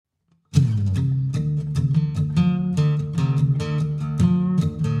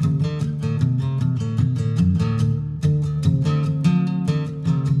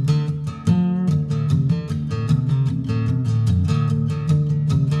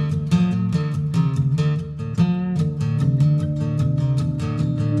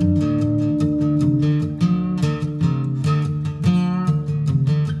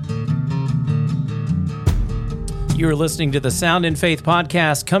You're listening to the Sound in Faith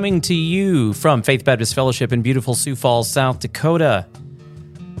podcast, coming to you from Faith Baptist Fellowship in beautiful Sioux Falls, South Dakota.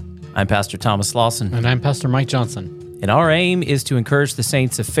 I'm Pastor Thomas Lawson. And I'm Pastor Mike Johnson. And our aim is to encourage the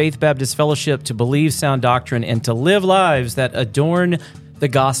saints of Faith Baptist Fellowship to believe sound doctrine and to live lives that adorn the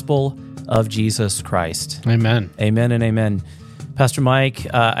gospel of Jesus Christ. Amen. Amen and amen. Pastor Mike,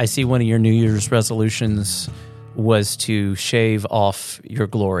 I see one of your New Year's resolutions was to shave off your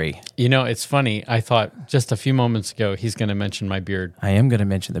glory. You know, it's funny. I thought just a few moments ago he's going to mention my beard. I am going to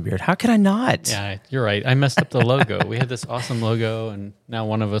mention the beard. How could I not? Yeah, you're right. I messed up the logo. We had this awesome logo, and now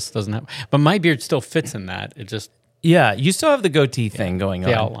one of us doesn't have. But my beard still fits in that. It just... Yeah, you still have the goatee thing going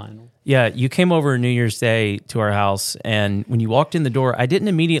on. The outline. Yeah, you came over New Year's Day to our house, and when you walked in the door, I didn't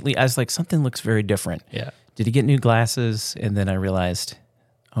immediately... I was like, something looks very different. Yeah. Did he get new glasses? And then I realized...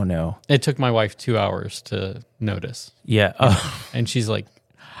 Oh, no. It took my wife 2 hours to notice. Yeah. Oh. And she's like,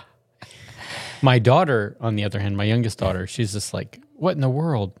 my daughter, on the other hand, my youngest daughter, she's just like, what in the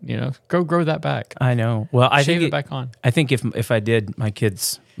world? You know, go grow that back. I know. Well, I shave think it back on. I think if I did, my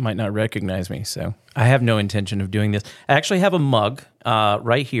kids might not recognize me. So I have no intention of doing this. I actually have a mug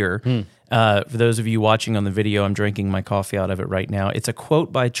right here. For those of you watching on the video, I'm drinking my coffee out of it right now. It's a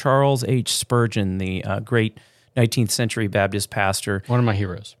quote by Charles H. Spurgeon, the great 19th century Baptist pastor. One of my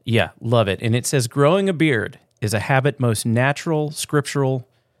heroes. Yeah, love it. And it says, growing a beard is a habit most natural, scriptural,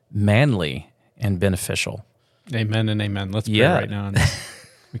 manly, and beneficial. Amen and amen. Let's pray right now, and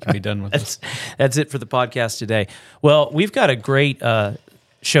we can be done with this. That's it for the podcast today. Well, we've got a great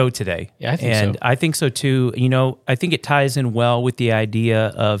show today. Yeah, I think so. And I think so too. You know, I think it ties in well with the idea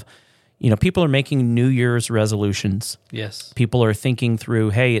of, you know, people are making New Year's resolutions. Yes. People are thinking through,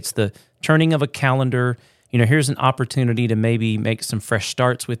 hey, it's the turning of a calendar. You know, here's an opportunity to maybe make some fresh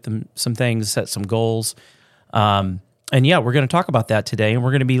starts with some things, set some goals. And yeah, we're going to talk about that today. And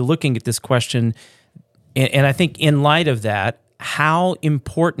we're going to be looking at this question. And I think in light of that, how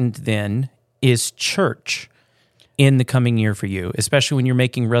important then is church in the coming year for you, especially when you're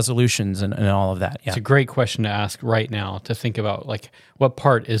making resolutions and all of that? Yeah. It's a great question to ask right now, to think about, like, what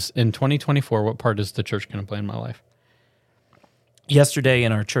part is, in 2024, what part is the church going to play in my life? Yesterday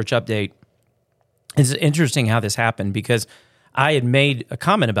in our church update, it's interesting how this happened, because I had made a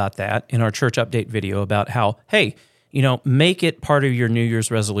comment about that in our church update video about how, hey, you know, make it part of your New Year's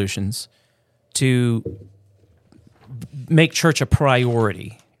resolutions to make church a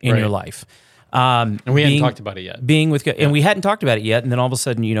priority in your life. And we hadn't talked about it yet. And we hadn't talked about it yet. And then all of a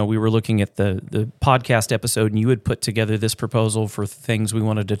sudden, you know, we were looking at the people episode, and you had put together this proposal for things we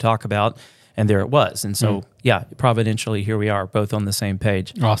wanted to talk about, and there it was. And so, yeah, providentially, here we are, both on the same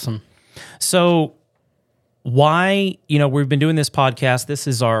page. Awesome. So why, you know, we've been doing this podcast. This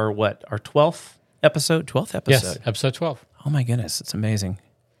is our 12th episode? 12th episode. Yes, episode 12. Oh my goodness, it's amazing.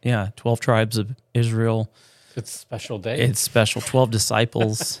 Yeah, 12 tribes of Israel. It's a special day. It's special, 12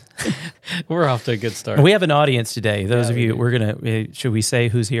 disciples. We're off to a good start. We have an audience today. Those of you, we're going to, should we say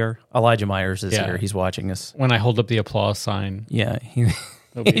who's here? Elijah Myers is here. He's watching us. When I hold up the applause sign. Yeah,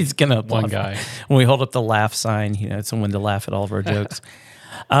 he's going to applaud. One guy. When we hold up the laugh sign, you know, someone to laugh at all of our jokes.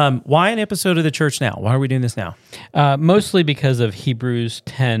 Why an episode of the church now? Why are we doing this now? Mostly because of Hebrews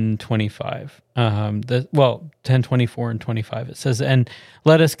 10:25. 10:24 and 25. It says, "And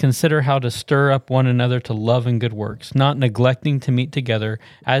let us consider how to stir up one another to love and good works, not neglecting to meet together,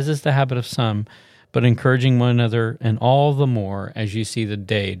 as is the habit of some, but encouraging one another, and all the more as you see the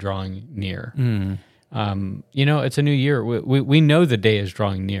day drawing near." You know, it's a new year. We know the day is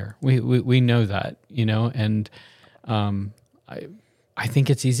drawing near. We know that, you know, and I think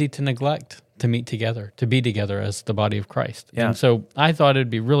it's easy to neglect to meet together, to be together as the body of Christ. Yeah. And so I thought it'd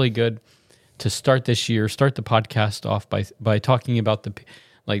be really good to start this year, start the podcast off by talking about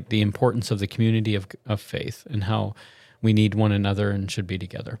the importance of the community of faith and how we need one another and should be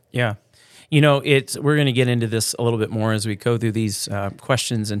together. Yeah. You know, we're going to get into this a little bit more as we go through these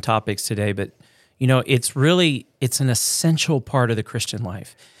questions and topics today, but you know, it's an essential part of the Christian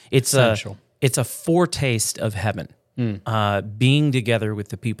life. It's a foretaste of heaven. Being together with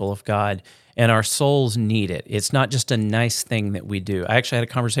the people of God, and our souls need it. It's not just a nice thing that we do. I actually had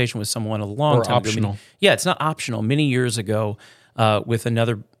a conversation with someone a long time optional. ago. Yeah, it's not optional. Many years ago, with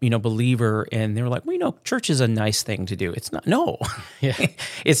another believer, and they were like, "Well, you know, church is a nice thing to do." It's not. No, Yeah.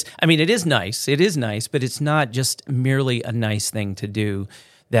 It is nice. It is nice, but it's not just merely a nice thing to do.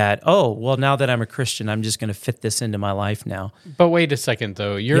 That, oh, well, now that I'm a Christian, I'm just going to fit this into my life now. But wait a second,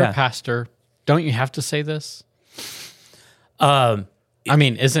 though. You're a pastor. Don't you have to say this? I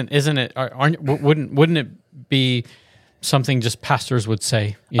mean, isn't it? Wouldn't it be something just pastors would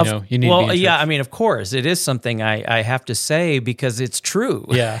say? You need. Well, to be in church. I mean, of course, it is something I have to say because it's true.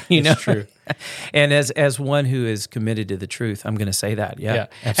 Yeah, it's true. And as one who is committed to the truth, I'm going to say that. Yeah,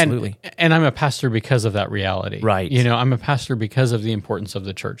 absolutely. And I'm a pastor because of that reality. Right. I'm a pastor because of the importance of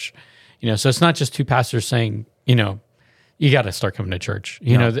the church. So it's not just two pastors saying, you got to start coming to church.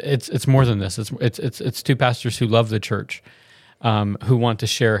 It's more than this. It's two pastors who love the church, who want to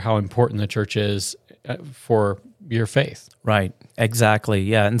share how important the church is for your faith. Right. Exactly.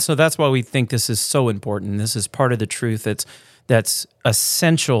 Yeah. And so that's why we think this is so important. This is part of the truth that's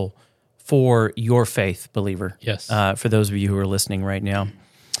essential for your faith, believer. Yes. For those of you who are listening right now.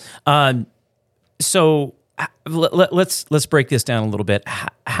 So let's break this down a little bit.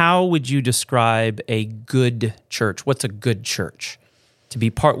 How would you describe a good church? What's a good church? To be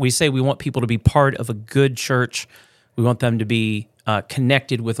part, we say we want people to be part of a good church. We want them to be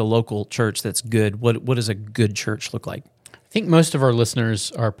connected with a local church that's good. What does a good church look like? I think most of our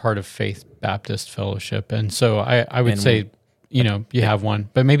listeners are part of Faith Baptist Fellowship, and so I would say, you have one,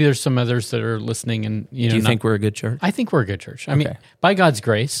 but maybe there's some others that are listening, and do you think we're a good church? I think we're a good church. I mean, by God's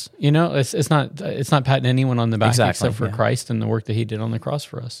grace, it's not patting anyone on the back except for Christ and the work that He did on the cross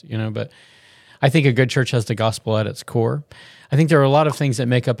for us. But I think a good church has the gospel at its core. I think there are a lot of things that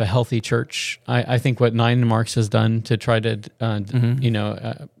make up a healthy church. I think what 9 Marks has done to try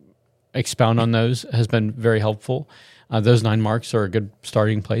to, expound on those has been very helpful. Those 9 marks are a good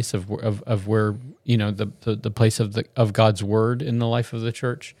starting place of where the place of God's word in the life of the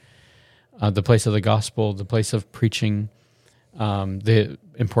church, the place of the gospel, the place of preaching, the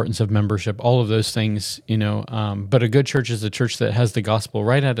importance of membership, all of those things. But a good church is a church that has the gospel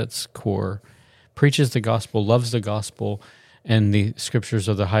right at its core, preaches the gospel, loves the gospel, and the scriptures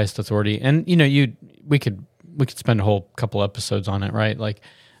are the highest authority. And we could spend a whole couple episodes on it, right? Like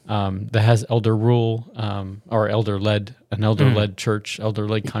that has elder rule or elder-led church,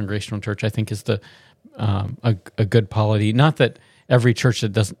 elder-led congregational church. I think is a good polity. Not that every church that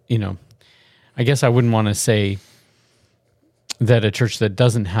doesn't, I guess I wouldn't want to say that a church that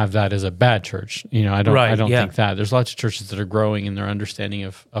doesn't have that is a bad church. I don't think that. There's lots of churches that are growing in their understanding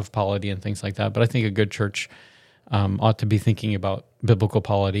of polity and things like that. But I think a good church ought to be thinking about biblical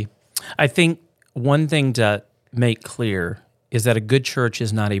polity. I think one thing to make clear is that a good church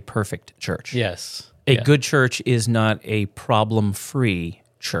is not a perfect church. Yes. A good church is not a problem-free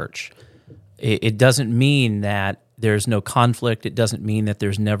church. It doesn't mean that there's no conflict. It doesn't mean that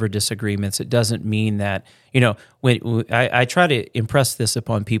there's never disagreements. It doesn't mean that, when I try to impress this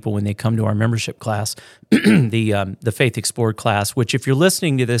upon people when they come to our membership class, the Faith Explored class, which if you're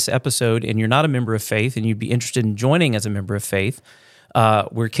listening to this episode and you're not a member of Faith and you'd be interested in joining as a member of Faith,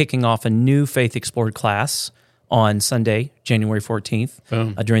 we're kicking off a new Faith Explored class on Sunday, January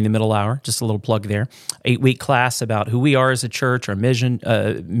 14th, during the middle hour. Just a little plug there. 8-week class about who we are as a church, our mission,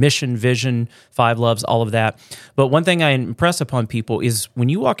 vision, 5 loves, all of that. But one thing I impress upon people is when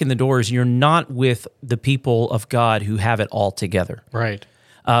you walk in the doors, you're not with the people of God who have it all together. Right.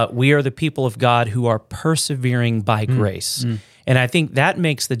 We are the people of God who are persevering by grace. And I think that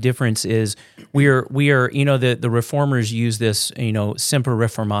makes the difference is we are the reformers use this, semper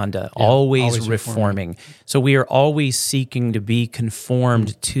reformanda, always reforming. So we are always seeking to be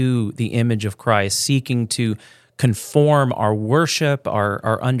conformed to the image of Christ, seeking to conform our worship,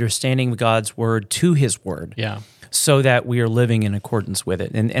 our understanding of God's word to His word. Yeah. So that we are living in accordance with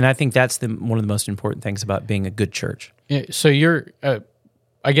it. And I think that's one of the most important things about being a good church. Yeah, so you're...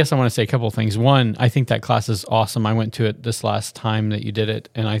 I guess I want to say a couple of things. One, I think that class is awesome. I went to it this last time that you did it,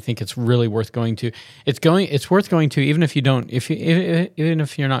 and I think it's really worth going to. It's worth going to, even if you don't, even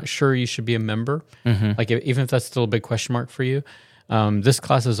if you're not sure you should be a member. Like even if that's still a big question mark for you. This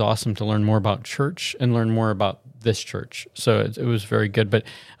class is awesome to learn more about church and learn more about this church. So it was very good. But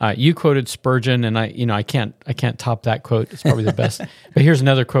you quoted Spurgeon, and I can't top that quote. It's probably the best. But here's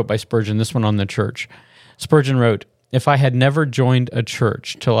another quote by Spurgeon. This one on the church. Spurgeon wrote, "If I had never joined a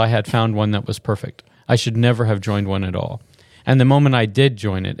church till I had found one that was perfect, I should never have joined one at all. And the moment I did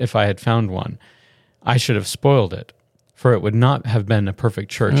join it, if I had found one, I should have spoiled it, for it would not have been a perfect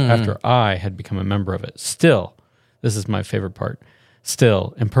church after I had become a member of it. Still," this is my favorite part,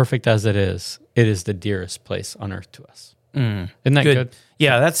 "still, imperfect as it is the dearest place on earth to us." Isn't that good?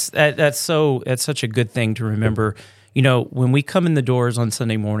 Yeah, that's such a good thing to remember. When we come in the doors on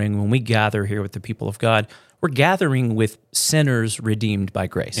Sunday morning, when we gather here with the people of God, we're gathering with sinners redeemed by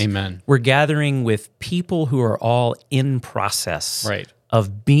grace. Amen. We're gathering with people who are all in process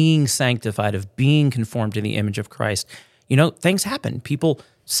of being sanctified, of being conformed to the image of Christ. Things happen. People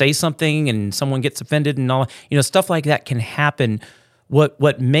say something and someone gets offended and all, stuff like that can happen.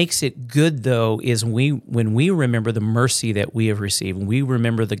 What makes it good, though, is when we remember the mercy that we have received, when we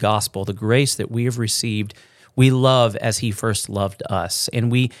remember the gospel, the grace that we have received, we love as He first loved us.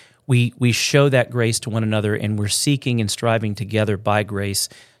 And we we show that grace to one another, and we're seeking and striving together by grace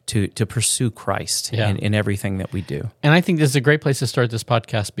to pursue Christ in everything that we do. And I think this is a great place to start this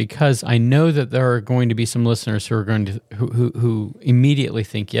podcast, because I know that there are going to be some listeners who are going to who immediately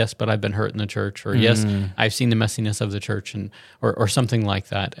think, yes, but I've been hurt in the church, or yes, I've seen the messiness of the church, and or something like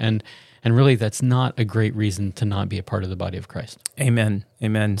that. And really, that's not a great reason to not be a part of the body of Christ. Amen.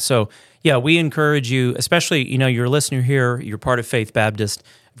 Amen. So, yeah, we encourage you, especially, you're a listener here, you're part of Faith Baptist.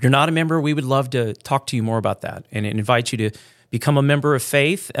 If you're not a member, we would love to talk to you more about that and invite you to become a member of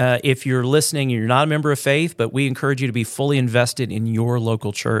Faith. If you're listening and you're not a member of Faith, but we encourage you to be fully invested in your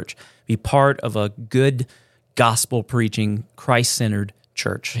local church, be part of a good gospel-preaching, Christ-centered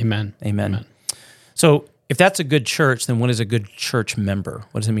church. Amen. Amen. So, if that's a good church, then what is a good church member?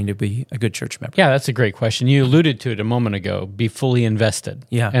 What does it mean to be a good church member? Yeah, that's a great question. You alluded to it a moment ago. Be fully invested.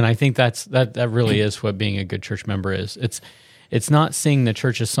 Yeah, and I think that really is what being a good church member is. It's not seeing the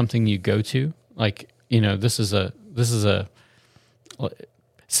church as something you go to. Like, this is a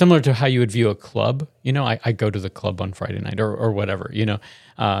similar to how you would view a club. I go to the club on Friday night or whatever.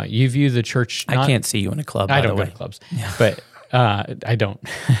 You view the church. I can't see you in a club. I don't go to clubs, but I don't.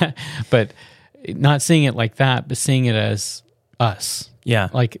 But not seeing it like that, but seeing it as us. Yeah.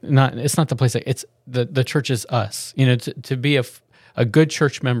 Like it's not the place. It's the church is us. To be a good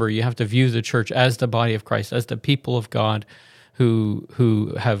church member, you have to view the church as the body of Christ, as the people of God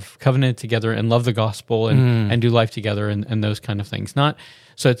who have covenanted together and love the gospel and do life together and those kind of things.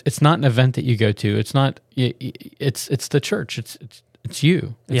 It's not an event that you go to. It's not. It's the church. It's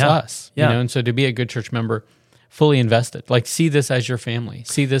you. It's us. Yeah. And so to be a good church member, fully invested. Like, see this as your family.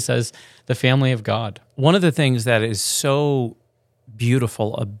 See this as the family of God. One of the things that is so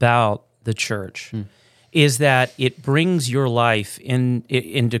beautiful about the church is that it brings your life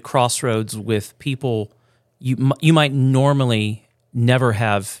into crossroads with people you might normally never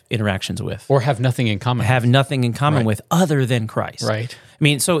have interactions with, or have nothing in common. With other than Christ. Right. I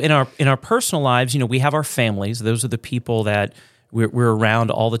mean, so in our personal lives, we have our families. Those are the people that we're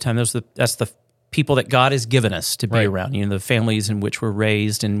around all the time. That's the people that God has given us to be around, the families in which we're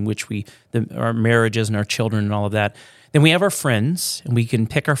raised, in which our marriages and our children and all of that. Then we have our friends, and we can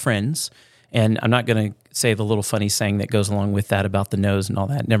pick our friends. And I'm not going to say the little funny saying that goes along with that about the nose and all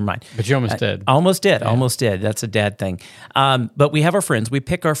that. Never mind. But you almost did. Almost did. That's a dad thing. But we have our friends. We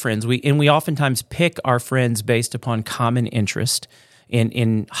pick our friends. We oftentimes pick our friends based upon common interest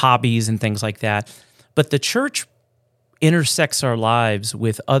in hobbies and things like that. But the church intersects our lives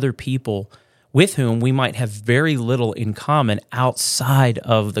with other people with whom we might have very little in common outside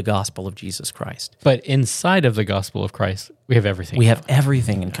of the gospel of Jesus Christ. But inside of the gospel of Christ, we have everything. We have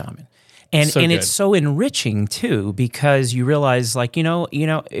everything in common. And it's so enriching too, because you realize, like,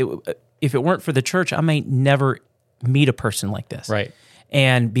 if it weren't for the church, I might never meet a person like this. Right.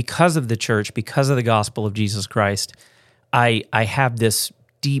 And because of the church, because of the gospel of Jesus Christ, I have this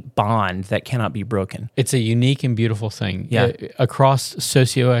deep bond that cannot be broken. It's a unique and beautiful thing. Yeah. Across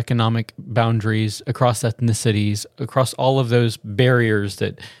socioeconomic boundaries, across ethnicities, across all of those barriers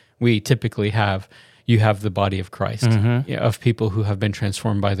that we typically have, you have the body of Christ, of people who have been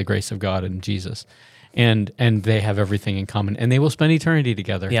transformed by the grace of God and Jesus. And they have everything in common, and they will spend eternity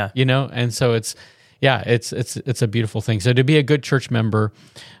together. Yeah. And so it's a beautiful thing. So to be a good church member,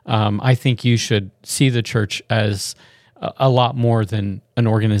 I think you should see the church as a lot more than an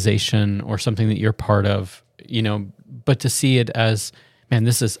organization or something that you're part of, but to see it as, man,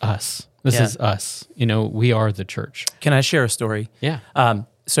 this is us. This is us. We are the church. Can I share a story? Yeah.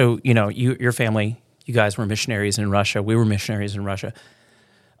 So, your family, you guys were missionaries in Russia. We were missionaries in Russia.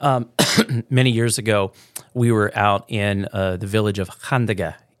 Many years ago, we were out in the village of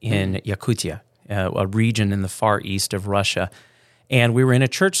Khandaga in Yakutia, a region in the far east of Russia. And we were in a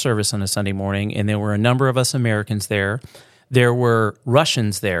church service on a Sunday morning, and there were a number of us Americans there. There were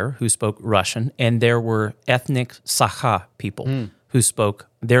Russians there who spoke Russian, and there were ethnic Sakha people who spoke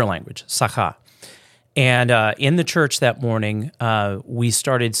their language, Sakha. And in the church that morning, we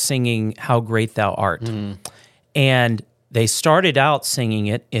started singing How Great Thou Art. And they started out singing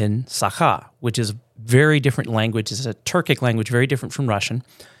it in Sakha, which is a very different language. It's a Turkic language, very different from Russian.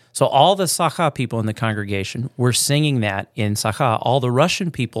 So all the Sakha people in the congregation were singing that in Sakha. All the Russian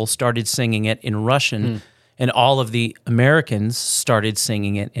people started singing it in Russian, and all of the Americans started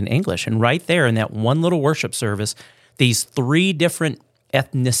singing it in English. And right there in that one little worship service, these three different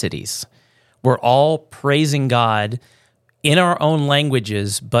ethnicities were all praising God in our own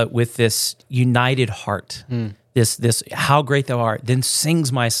languages, but with this united heart. This how great thou art, then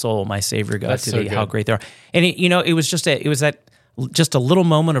sings my soul, my Savior God, That's to so thee, good. how great thou art. And it was just a little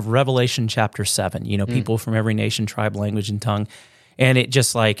moment of Revelation chapter 7, people from every nation, tribe, language, and tongue. And it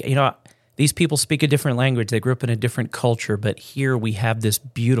just like, these people speak a different language. They grew up in a different culture, but here we have this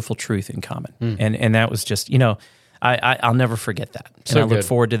beautiful truth in common. And that was just, I'll never forget that. And I look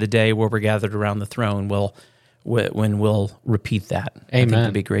forward to the day where we're gathered around the throne. When we'll repeat that. Amen. I think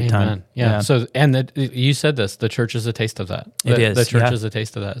it'll be a great time. Yeah. So, and you said this, the church is a taste of that. It is. The church is a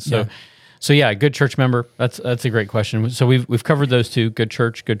taste of that. So yeah, good church member. That's a great question. So we've covered those two, good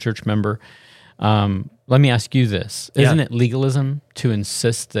church member. Let me ask you this. Isn't it legalism to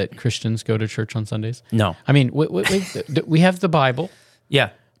insist that Christians go to church on Sundays? No. I mean, we have the Bible.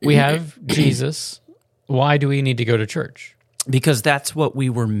 Yeah. We have Jesus. Why do we need to go to church? Because that's what we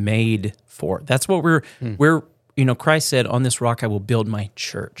were made for. That's what Christ said, on this rock I will build my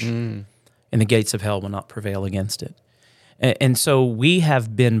church, and the gates of hell will not prevail against it. And so we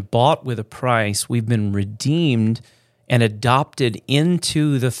have been bought with a price. We've been redeemed and adopted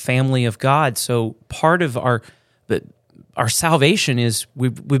into the family of God. So part of our salvation is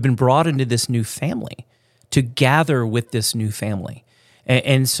we've been brought into this new family to gather with this new family.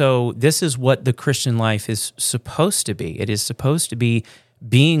 And so this is what the Christian life is supposed to be. It is supposed to be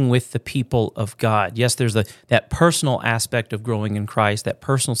being with the people of God. Yes, there's that personal aspect of growing in Christ, that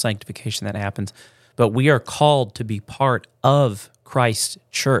personal sanctification that happens, but we are called to be part of Christ's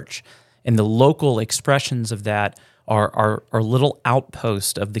church. And the local expressions of that are little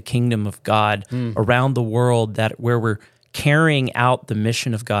outposts of the kingdom of God around the world where we're carrying out the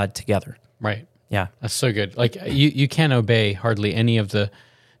mission of God together. Right. Yeah. That's so good. Like you can't obey hardly any of the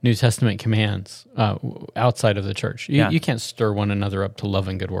New Testament commands outside of the church. You can't stir one another up to love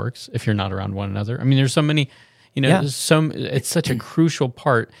and good works if you're not around one another. I mean, there's so many, it's such a crucial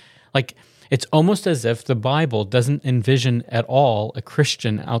part. Like, it's almost as if the Bible doesn't envision at all a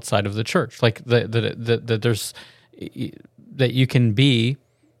Christian outside of the church. Like that you can be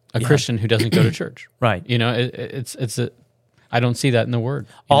a Christian who doesn't go to church. Right. I don't see that in the Word.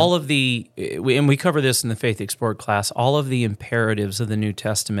 All of the, and we cover this in the Faith Explored class, all of the imperatives of the New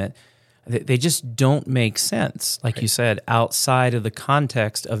Testament, they just don't make sense, like you said, outside of the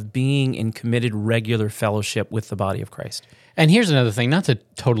context of being in committed regular fellowship with the body of Christ. And here's another thing, not to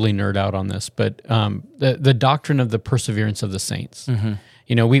totally nerd out on this, but the doctrine of the perseverance of the saints. Mm-hmm.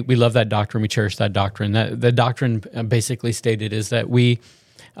 We love that doctrine. We cherish that doctrine. The doctrine basically stated is that we,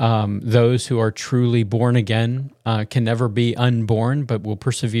 those who are truly born again, can never be unborn, but will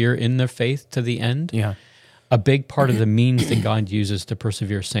persevere in their faith to the end. Yeah. A big part of the means that God uses to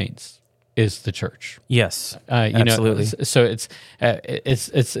persevere saints is the church. Yes, absolutely. So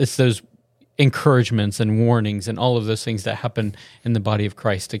it's those encouragements and warnings and all of those things that happen in the body of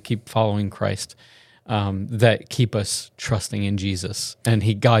Christ to keep following Christ, that keep us trusting in Jesus,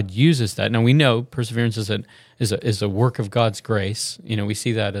 and God uses that. Now we know perseverance is a work of God's grace. We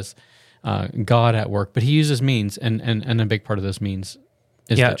see that as God at work, but He uses means, and a big part of those means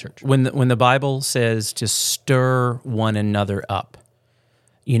is the church. When the Bible says to stir one another up,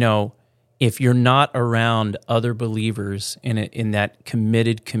 if you're not around other believers in that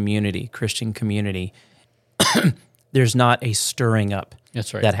committed community, Christian community, there's not a stirring up.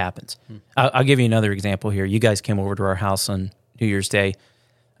 That's right. That happens. I'll give you another example here. You guys came over to our house on New Year's Day,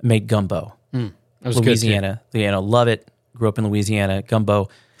 made gumbo. That was Louisiana. Love it. Grew up in Louisiana. Gumbo.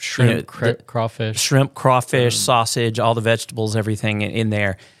 Shrimp, crawfish. Sausage, all the vegetables, everything in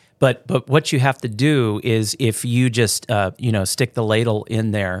there. But what you have to do is if you just stick the ladle in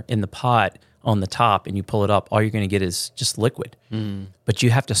there in the pot on the top and you pull it up, all you're going to get is just liquid. But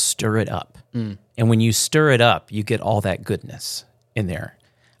you have to stir it up. And when you stir it up, you get all that goodness in there.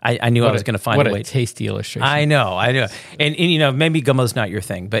 I knew I was going to find a way. What a tasty illustration. I know. And maybe gumbo's not your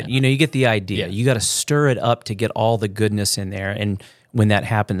thing, but you get the idea. Yeah. You got to stir it up to get all the goodness in there. And when that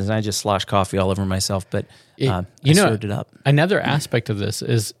happens, and I just sloshed coffee all over myself, but I stirred it up. Another aspect of this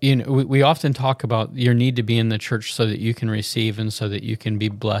is, we often talk about your need to be in the church so that you can receive and so that you can be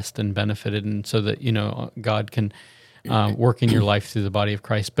blessed and benefited and so that, God can work in your life through the body of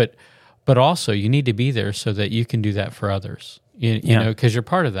Christ. But also you need to be there so that you can do that for others. Because you're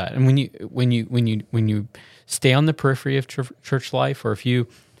part of that. And when you stay on the periphery of church life, or if you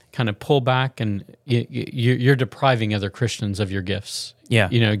kind of pull back and you're depriving other Christians of your gifts. Yeah.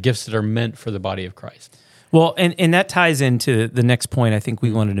 Gifts that are meant for the body of Christ. Well, and that ties into the next point I think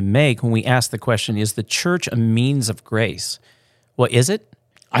we wanted to make when we asked the question, is the church a means of grace? Well, is it?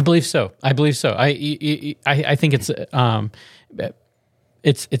 I believe so. I think it's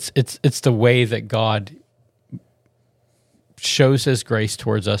the way that God shows His grace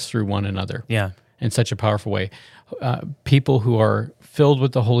towards us through one another. Yeah. In such a powerful way. People who are filled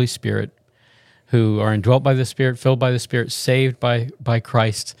with the Holy Spirit, who are indwelt by the Spirit, filled by the Spirit, saved by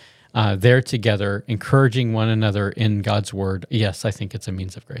Christ, there together, encouraging one another in God's word. Yes, I think it's a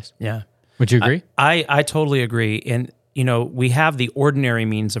means of grace. Yeah. Would you agree? I totally agree. And, we have the ordinary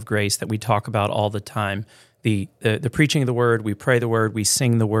means of grace that we talk about all the time. The preaching of the word, we pray the word, we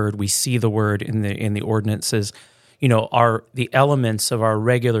sing the word, we see the word in the ordinances. Are the elements of our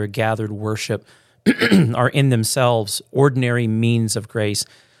regular gathered worship are in themselves ordinary means of grace.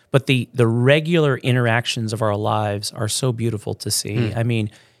 But the regular interactions of our lives are so beautiful to see. I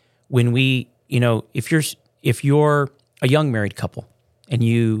mean, when we, if you're a young married couple and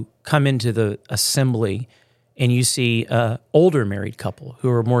you come into the assembly and you see an older married couple who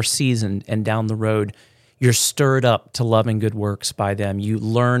are more seasoned and down the road, you're stirred up to love and good works by them. You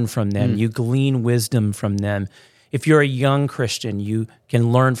learn from them. You glean wisdom from them. If you're a young Christian, you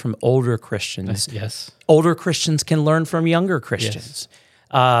can learn from older Christians. Yes. Older Christians can learn from younger Christians.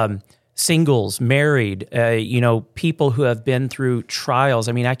 Yes. Singles, married, people who have been through trials.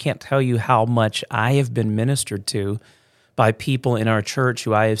 I mean, I can't tell you how much I have been ministered to by people in our church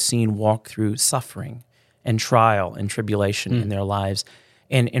who I have seen walk through suffering and trial and tribulation in their lives.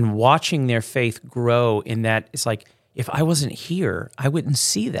 And watching their faith grow in that, it's like, if I wasn't here, I wouldn't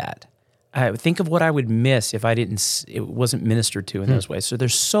see that. Think of what I would miss if it wasn't ministered to in those ways. So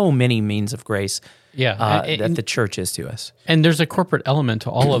there's so many means of grace that the church is to us. And there's a corporate element to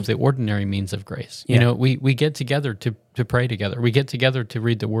all of the ordinary means of grace. We get together to pray together. We get together to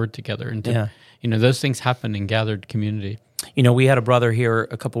read the word together. And those things happen in gathered community. We had a brother here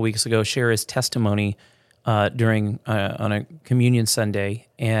a couple weeks ago share his testimony during on a communion Sunday,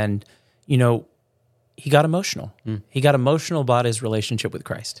 and he got emotional. He got emotional about his relationship with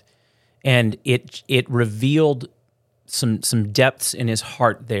Christ, and it revealed some depths in his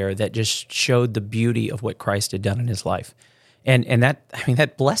heart there that just showed the beauty of what Christ had done in his life, and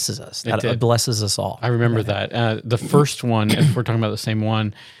that blesses us. That blesses us all. I remember that the first one, if we're talking about the same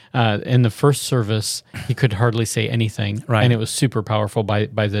one. In the first service, he could hardly say anything, and it was super powerful by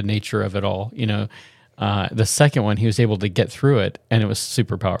the nature of it all. The second one, he was able to get through it, and it was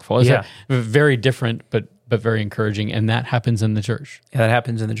super powerful. It was very different, but very encouraging, and that happens in the church. Yeah, that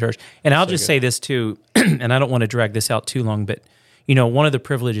happens in the church. And I'll just say this too, and I don't want to drag this out too long, but one of the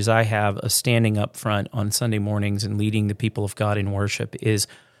privileges I have of standing up front on Sunday mornings and leading the people of God in worship is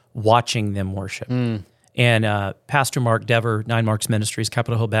watching them worship. And Pastor Mark Dever, 9 Marks Ministries,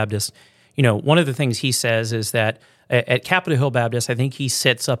 Capitol Hill Baptist, one of the things he says is that at Capitol Hill Baptist, I think he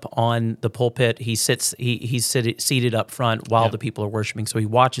sits up on the pulpit. He's seated up front while the people are worshiping, so he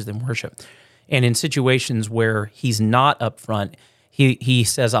watches them worship. And in situations where he's not up front, he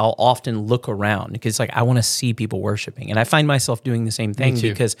says, I'll often look around because I want to see people worshiping. And I find myself doing the same thing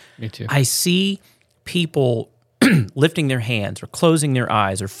because I see people lifting their hands or closing their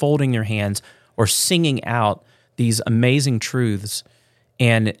eyes or folding their hands or singing out these amazing truths.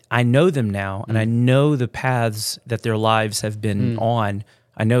 And I know them now, and I know the paths that their lives have been on.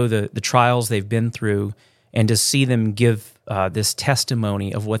 I know the trials they've been through, and to see them give this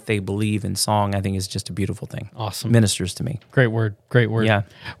testimony of what they believe in song, I think is just a beautiful thing. Awesome. Ministers to me. Great word. Yeah.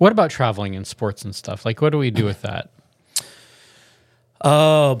 What about traveling and sports and stuff? What do we do with that?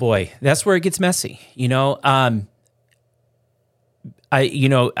 Oh, boy. That's where it gets messy. I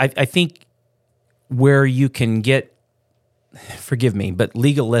think where you can get, forgive me, but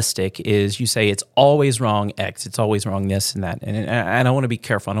legalistic is you say it's always wrong X, it's always wrong this and that. And I want to be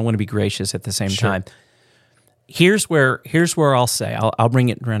careful. I don't want to be gracious at the same time. Here's where I'll say, I'll bring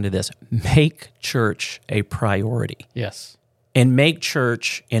it around to this. Make church a priority. Yes. And make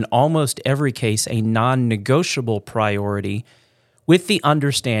church, in almost every case, a non-negotiable priority with the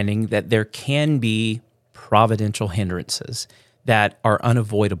understanding that there can be providential hindrances that are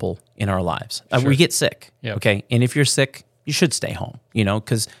unavoidable in our lives. We get sick, okay? And if you're sick, you should stay home,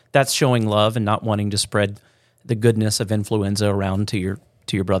 because that's showing love and not wanting to spread the goodness of influenza around to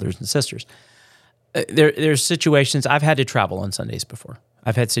your brothers and sisters. There's situations, I've had to travel on Sundays before.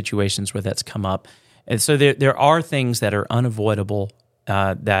 I've had situations where that's come up. And so there are things that are unavoidable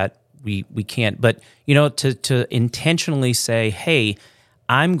that we can't. But, to intentionally say, hey,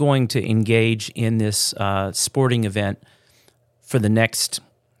 I'm going to engage in this sporting event for the next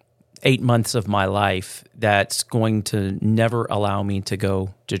 8 months of my life that's going to never allow me to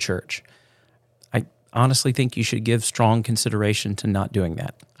go to church. I honestly think you should give strong consideration to not doing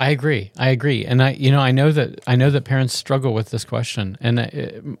that. I agree. And I know that parents struggle with this question.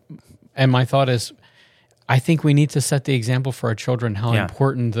 And my thought is, I think we need to set the example for our children how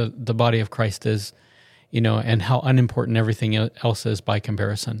important the body of Christ is, and how unimportant everything else is by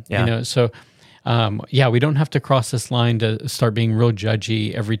comparison. So we don't have to cross this line to start being real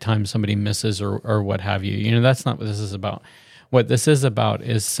judgy every time somebody misses or what have you. That's not what this is about. What this is about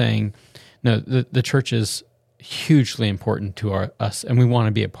is saying, no, the church is hugely important to us, and we want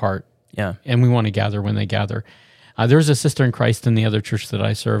to be a part. Yeah. And we want to gather when they gather. There was a sister in Christ in the other church that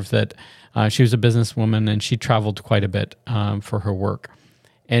I served that she was a businesswoman, and she traveled quite a bit for her work.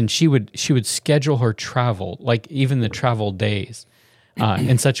 And she would schedule her travel, like even the travel days,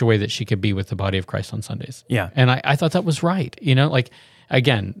 in such a way that she could be with the body of Christ on Sundays. Yeah. And I thought that was right. Like,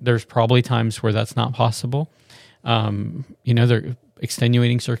 again, there's probably times where that's not possible. There are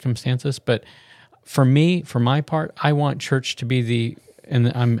extenuating circumstances. But for me, for my part, I want church to be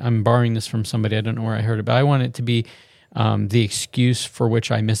and I'm borrowing this from somebody, I don't know where I heard it, but I want it to be the excuse for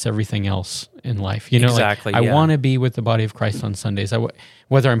which I miss everything else in life. Exactly. I want to be with the body of Christ on Sundays,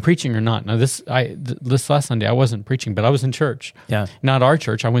 whether I'm preaching or not. Now, this last Sunday I wasn't preaching, but I was in church. Yeah. Not our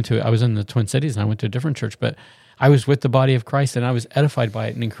church. I was in the Twin Cities, and I went to a different church, but I was with the body of Christ, and I was edified by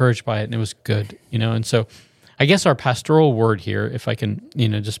it and encouraged by it, and it was good. And so, I guess our pastoral word here, if I can,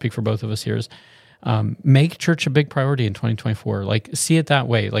 just speak for both of us here, is make church a big priority in 2024. Like, see it that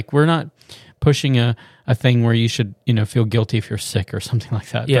way. Like, we're not pushing a thing where you should, feel guilty if you're sick or something like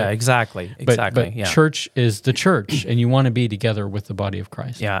that. Yeah, exactly. But yeah. Church is the church, and you want to be together with the body of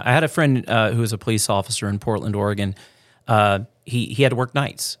Christ. Yeah, I had a friend who was a police officer in Portland, Oregon. He had to work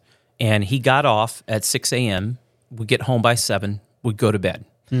nights, and he got off at 6 a.m. We'd get home by 7. We'd go to bed.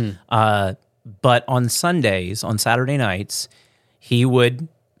 But on Sundays, on Saturday nights, he would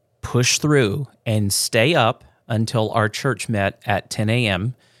push through and stay up until our church met at 10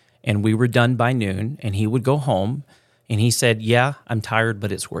 a.m., and we were done by noon, and he would go home, and he said, yeah, I'm tired,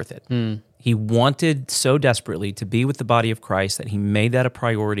 but it's worth it. He wanted so desperately to be with the body of Christ that he made that a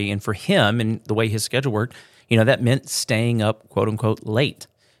priority, and for him, and the way his schedule worked, that meant staying up, quote unquote, late,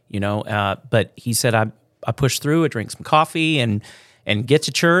 but he said, I push through, I drink some coffee, and get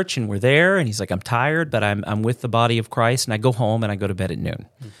to church, and we're there, and he's like, I'm tired, but I'm with the body of Christ, and I go home, and I go to bed at noon,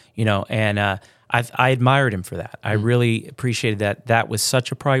 and I admired him for that. I really appreciated that. That was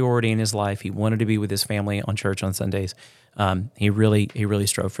such a priority in his life. He wanted to be with his family on church on Sundays. He really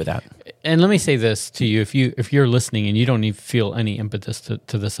strove for that. And let me say this to you: if you're listening and you don't even feel any impetus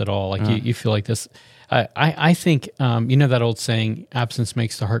to this at all, like you feel like this, I think that old saying, "Absence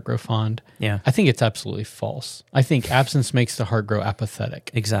makes the heart grow fond." Yeah, I think it's absolutely false. I think absence makes the heart grow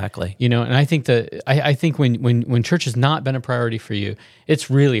apathetic. Exactly. And I think that I think when church has not been a priority for you, it's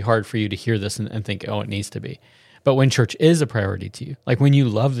really hard for you to hear this and think, oh, it needs to be. But when church is a priority to you, like when you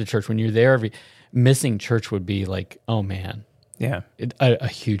love the church, when you're there, missing church would be like, oh man, yeah, a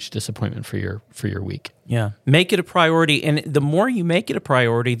huge disappointment for your week. Yeah, make it a priority, and the more you make it a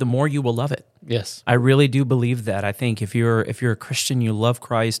priority, the more you will love it. Yes, I really do believe that. I think if you're a Christian, you love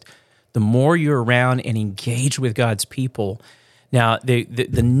Christ, the more you're around and engage with God's people. Now, the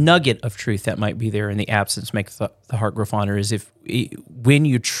nugget of truth that might be there in the absence makes the heart grow fonder is when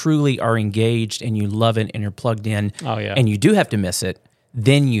you truly are engaged and you love it and you're plugged in, and you do have to miss it,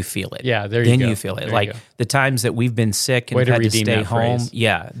 then you feel it. Yeah, there you then go. Then you feel it. There like the times that we've been sick and Way we've to had to redeem stay that home. phrase.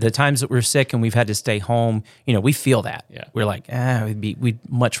 Yeah, the times that we're sick and we've had to stay home, we feel that. Yeah. We're like, we'd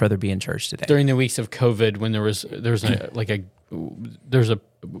much rather be in church today. During the weeks of COVID, when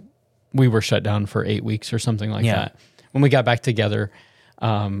we were shut down for 8 weeks or something like that. When we got back together,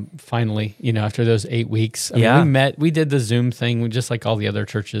 finally, after those 8 weeks, we did the Zoom thing, just like all the other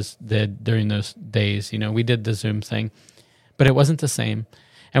churches did during those days. We did the Zoom thing, but it wasn't the same.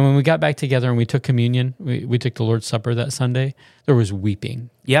 And when we got back together and we took communion, we took the Lord's Supper that Sunday, there was weeping.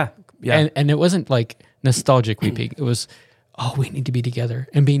 Yeah. And it wasn't like nostalgic weeping. It was, we need to be together,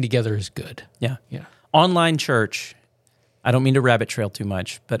 and being together is good. Yeah. Online church, I don't mean to rabbit trail too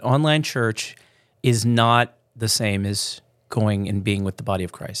much, but online church is not the same as going and being with the body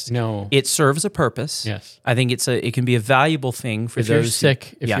of Christ. No. It serves a purpose. Yes. I think it can be a valuable thing for if those you're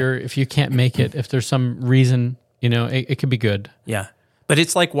sick, if you can't make it, if there's some reason, it could be good. Yeah. But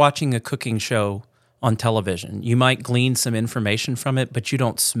it's like watching a cooking show on television. You might glean some information from it, but you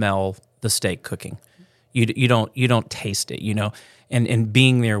don't smell the steak cooking. You don't taste it, And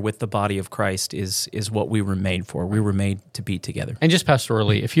being there with the body of Christ is what we were made for. We were made to be together. And just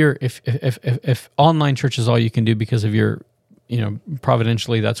pastorally, if online church is all you can do because of your,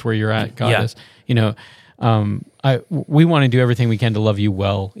 providentially that's where you're at, God is, we want to do everything we can to love you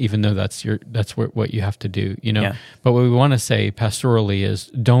well, even though that's what you have to do, But what we want to say pastorally is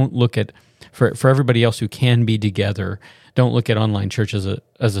don't look at, for everybody else who can be together, don't look at online church as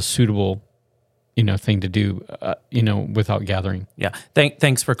a suitable thing to do, without gathering. Yeah.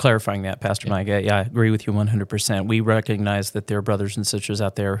 Thanks for clarifying that, Pastor Mike. Yeah, I agree with you 100%. We recognize that there are brothers and sisters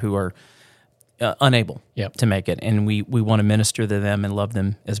out there who are unable to make it, and we want to minister to them and love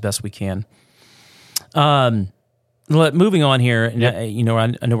them as best we can. moving on here, and Yep.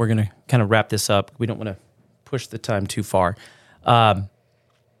 I know we're going to kind of wrap this up. We don't want to push the time too far.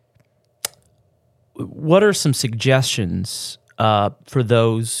 What are some suggestions for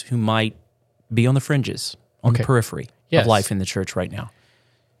those who might be on the fringes, on the periphery Yes. of life in the church right now?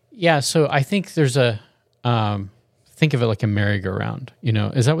 Yeah, so I think there's think of it like a merry-go-round.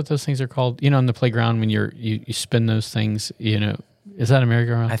 Is that what those things are called? On the playground when you spin those things. Is that a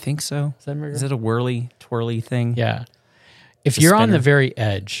merry-go-round? I think so. Is that a merry-go-round? Is it a whirly, twirly thing? Yeah. If The you're on spinner? the very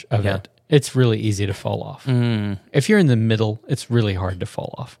edge of Yeah. it, it's really easy to fall off. If you're in the middle, it's really hard to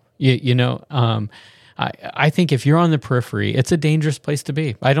fall off. I think if you're on the periphery, it's a dangerous place to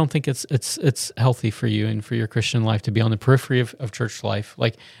be. I don't think it's healthy for you and for your Christian life to be on the periphery of church life,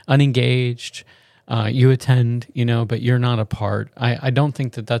 like unengaged. You attend, but you're not a part. I don't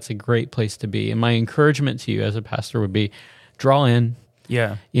think that that's a great place to be. And my encouragement to you as a pastor would be, draw in.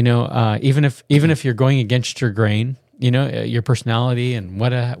 Yeah. Even if you're going against your grain, your personality and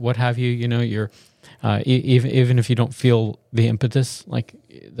what have you, you're even if you don't feel the impetus like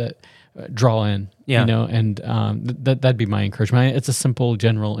that, draw in. Yeah. And that'd be my encouragement. It's a simple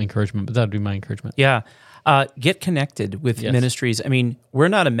general encouragement, but that'd be my encouragement. Yeah. Get connected with ministries. I mean, we're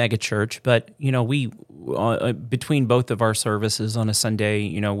not a mega church, but, we, between both of our services on a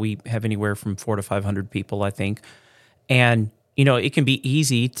Sunday, we have anywhere from 400 to 500 people, I think. And, it can be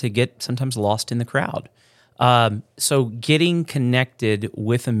easy to get sometimes lost in the crowd. So getting connected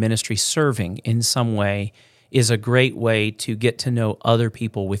with a ministry, serving in some way, is a great way to get to know other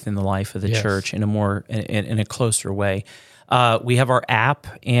people within the life of the church in a closer way. We have our app,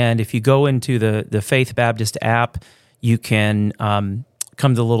 and if you go into the Faith Baptist app, you can come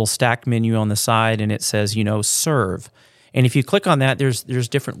to the little stack menu on the side, and it says, serve. And if you click on that, there's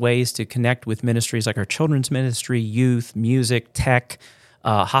different ways to connect with ministries like our children's ministry, youth, music, tech,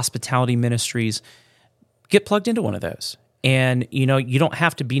 hospitality ministries. Get plugged into one of those. And, you don't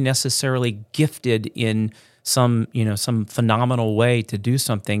have to be necessarily gifted in some phenomenal way to do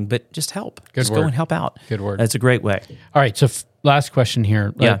something, but just help. Just go and help out. Good word. That's a great way. All right. So last question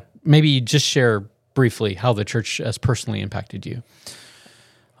here. Yeah. Maybe you just share briefly how the church has personally impacted you.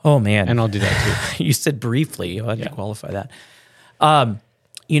 Oh, man. And I'll do that too. You said briefly. I'll have to qualify that.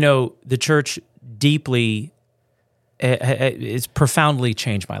 The church deeply, it's profoundly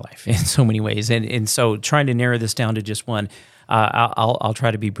changed my life in so many ways. And so trying to narrow this down to just one, I'll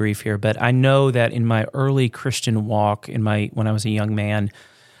try to be brief here. But I know that in my early Christian walk, when I was a young man,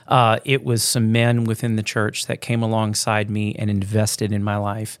 it was some men within the church that came alongside me and invested in my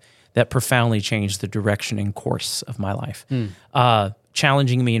life that profoundly changed the direction and course of my life.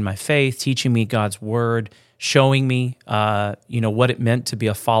 Challenging me in my faith, teaching me God's word, showing me, what it meant to be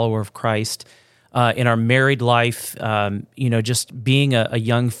a follower of Christ. In our married life, just being a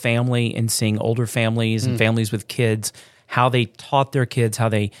young family and seeing older families and families with kids, how they taught their kids, how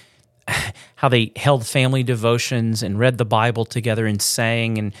they held family devotions and read the Bible together and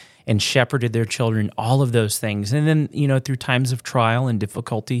sang and shepherded their children, all of those things. And then, through times of trial and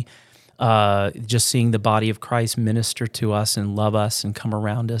difficulty, just seeing the body of Christ minister to us and love us and come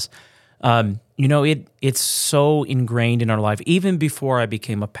around us. It's so ingrained in our life. Even before I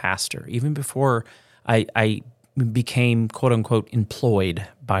became a pastor, even before I became quote unquote employed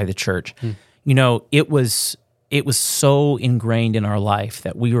by the church, it was so ingrained in our life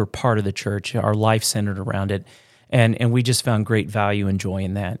that we were part of the church. Our life centered around it, and we just found great value and joy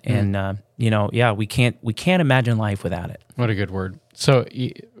in that. And we can't imagine life without it. What a good word. So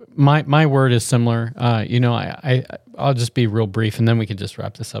my word is similar. I'll just be real brief, and then we can just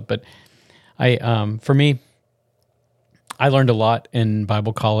wrap this up. But for me, I learned a lot in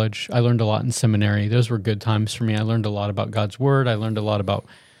Bible college. I learned a lot in seminary. Those were good times for me. I learned a lot about God's word. I learned a lot about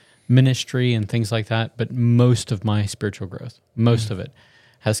ministry and things like that. But most of my spiritual growth, most of it,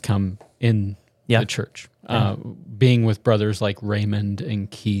 has come in the church. Being with brothers like Raymond and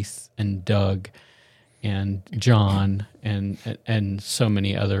Keith and Doug and John and so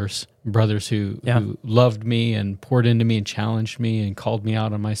many others, brothers who loved me and poured into me and challenged me and called me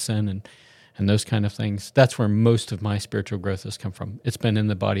out on my sin and those kind of things. That's where most of my spiritual growth has come from. It's been in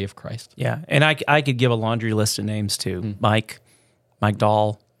the body of Christ. Yeah, and I could give a laundry list of names too. Mike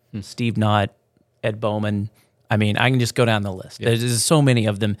Dahl, Steve Knott, Ed Bowman. I mean, I can just go down the list. Yeah. There's so many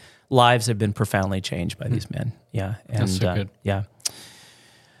of them. Lives have been profoundly changed by these men. Yeah, and That's so good. Yeah.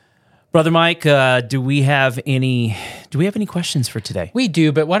 Brother Mike, do we have any questions for today? We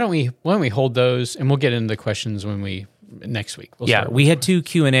do, but why don't we hold those and we'll get into the questions next week. We had 2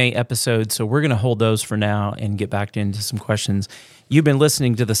 Q&A episodes, so we're going to hold those for now and get back into some questions. You've been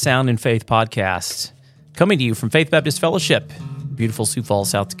listening to the Sound in Faith podcast, coming to you from Faith Baptist Fellowship, beautiful Sioux Falls,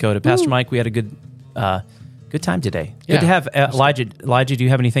 South Dakota. Pastor Mike, we had a good Good time today. Yeah. Good to have Elijah. Elijah, do you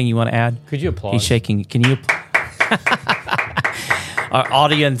have anything you want to add? Could you applaud? He's shaking. Can you? Our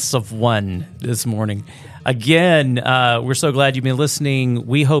audience of one this morning. Again, we're so glad you've been listening.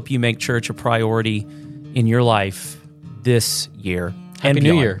 We hope you make church a priority in your life this year. Happy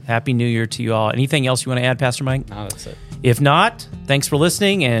New Year. Happy New Year to you all. Anything else you want to add, Pastor Mike? No, that's it. If not, thanks for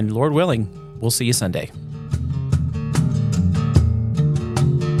listening, and Lord willing, we'll see you Sunday.